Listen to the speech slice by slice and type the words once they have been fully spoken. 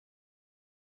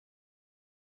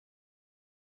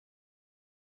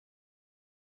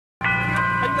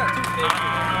It's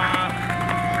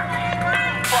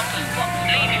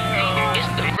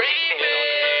the remix.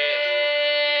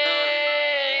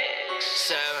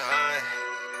 700.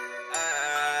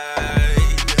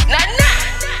 Nah.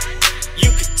 You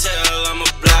can tell I'm a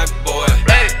black boy.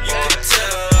 You can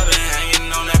tell I've been hanging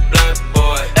on that black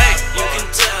boy. You can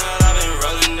tell I've been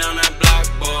rolling down that black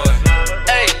boy.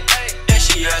 And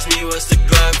she asked me what's the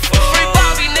Glock for. Free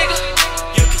Bobby, nigga.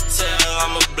 You can tell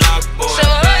I'm a black boy. So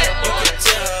what? You can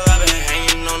tell I've been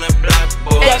hanging on that black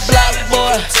boy. That black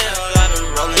boy. You can tell I've been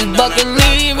rolling down that black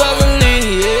boy.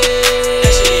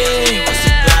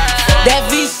 That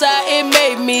V-side, it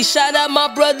made me. Shout out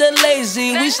my brother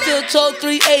Lazy. We still told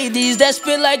 380s that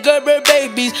spin like Gerber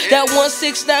babies. That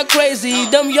 169 crazy.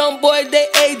 Them young boy, they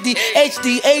AD.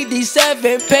 HD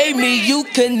 87, pay me. You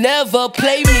can never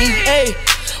play me. Hey.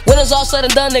 When it's all said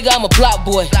and done, nigga, I'm a block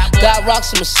boy. Got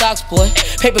rocks in my socks, boy.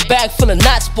 Paper bag full of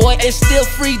knots, boy. It's still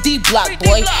free D-block,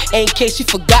 boy. In case you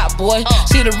forgot, boy.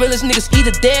 See the realest niggas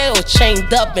either dead or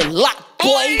chained up and locked,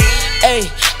 boy. Hey,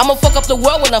 I'ma fuck up the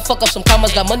world when I fuck up some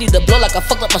commas. Got money to blow like I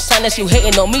fucked up my sinus. You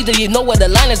hating on me, do you know where the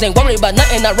line is? Ain't worried about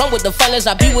nothing, I run with the finest.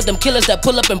 I be with them killers that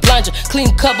pull up and blind you. Clean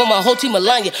cover, my whole team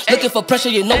align you. Looking for pressure,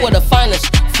 you know where the finest.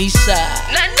 V-side,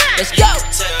 let's go. You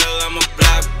can tell I'm a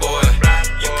black boy.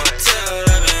 You can tell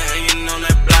I've been hanging on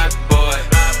that black boy.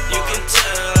 You can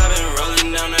tell I've been rolling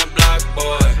down that black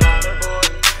boy.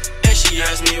 And she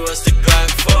asked me what's the Glock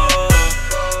for.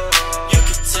 You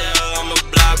can tell I'm a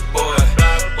black boy.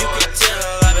 You can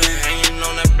tell I've been hanging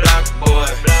on that black boy.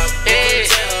 You can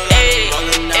tell I've been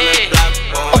rolling down that black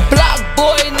boy. A block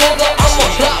boy, nigga, I'm a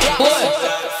block boy.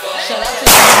 Shout out to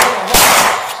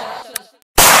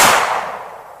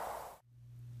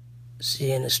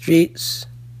See, in the streets,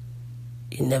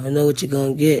 you never know what you're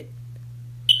gonna get.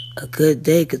 A good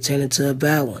day could turn into a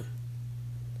bad one,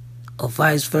 or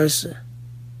vice versa.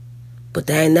 But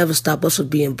that ain't never stopped us from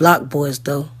being block boys,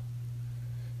 though.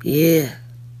 Yeah,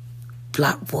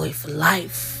 block boy for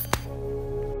life.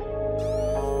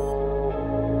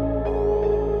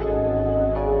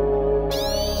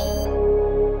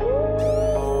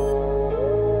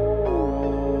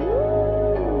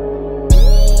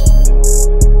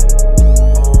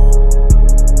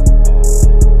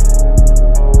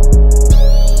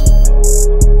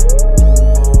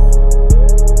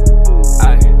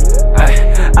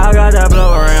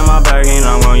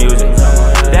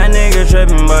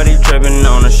 But he trippin'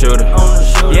 on the shooter.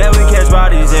 Yeah, we catch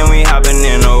bodies and we hoppin'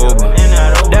 in the Uber.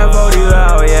 That 40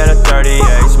 loud, yeah, the 38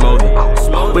 smoothie.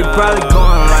 We probably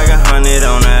going like 100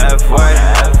 on the F-way.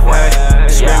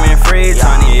 Screaming free,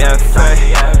 Tony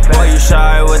F-way. Boy, you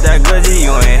shy with that glizzy,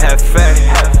 you ain't Hefe.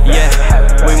 Yeah,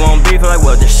 we won't beef like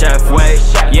what the chef wait.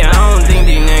 Yeah, I don't think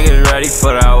these niggas ready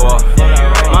for that war.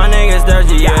 My niggas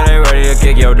thirsty, yeah, they ready to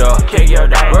kick your door.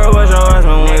 Where was your ass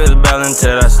when we was bailing to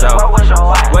that stove?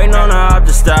 Waiting on her up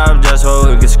to stop just so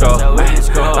we could score.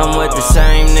 I'm with the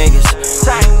same niggas.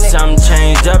 Some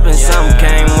changed up and some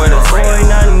came with us. Boy,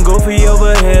 nothing goofy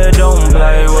over here, don't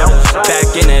play with us.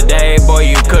 Back in the day, boy,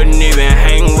 you couldn't even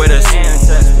hang with us.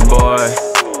 Boy,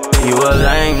 you a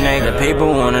lame nigga.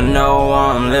 People wanna know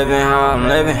why I'm living, how I'm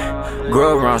living.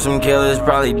 Grew around some killers,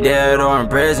 probably dead or in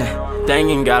prison.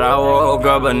 Thinking God I woke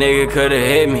up, a nigga could've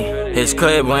hit me. His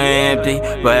clip went empty,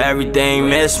 but everything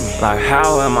missed me. Like,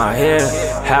 how am I here?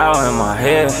 How am I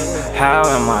here? How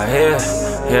am I here?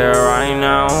 Here right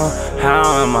now.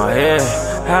 How am I here?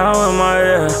 How am I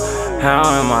here? How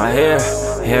am I here?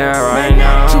 Here right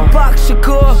now. Tupac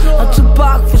Shakur, I'm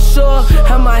Tupac for sure.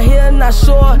 Am I here? Not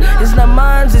sure. It's not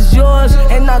mine, it's yours.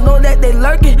 And I know that they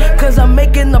lurking, cause I'm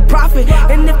making a profit.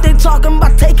 And if they talking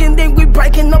about taking, then we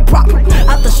breaking the profit.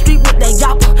 Out the street with that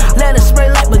yapper, let it spray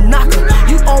like Monaco.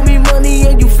 You owe me money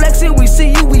and you flexing, we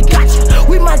see you, we got you.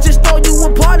 We might just throw you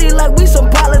a party like we some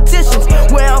politicians.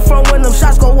 Where I'm from, when them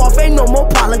shots go off, ain't no more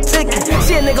politicking.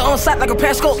 See a nigga on sight like a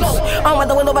pair of scopes. I'm out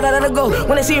the window, but I let it go.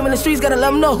 When they see him in the streets, gotta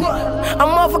let him know. I'm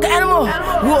a motherfucking animal.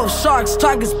 Wolves, sharks,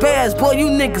 targets, bears. Boy, you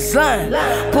niggas lying.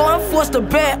 Boy, I'm forced to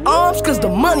bear arms cause the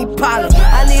money piling.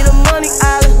 I need a money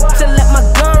island to let my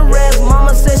gun rest.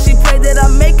 Mama said she prayed that I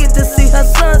make it to see her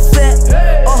sunset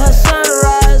or her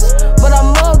sunrise. But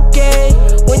I'm okay.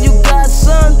 When you got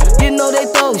sun, you know they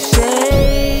throw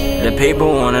shade. The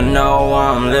people wanna know why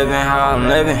I'm living, how I'm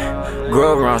living.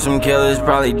 Grew around some killers,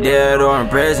 probably dead or in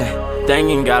prison.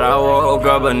 Thinking God I woke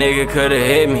up, a nigga could've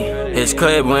hit me. His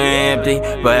clip went empty,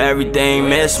 but everything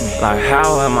missed me. Like,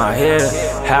 how am I here?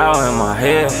 How am I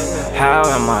here? How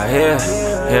am I here?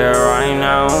 Here right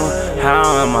now. How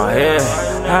am I here?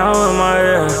 How am I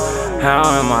here? How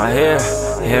am I here?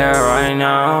 Here right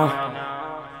now.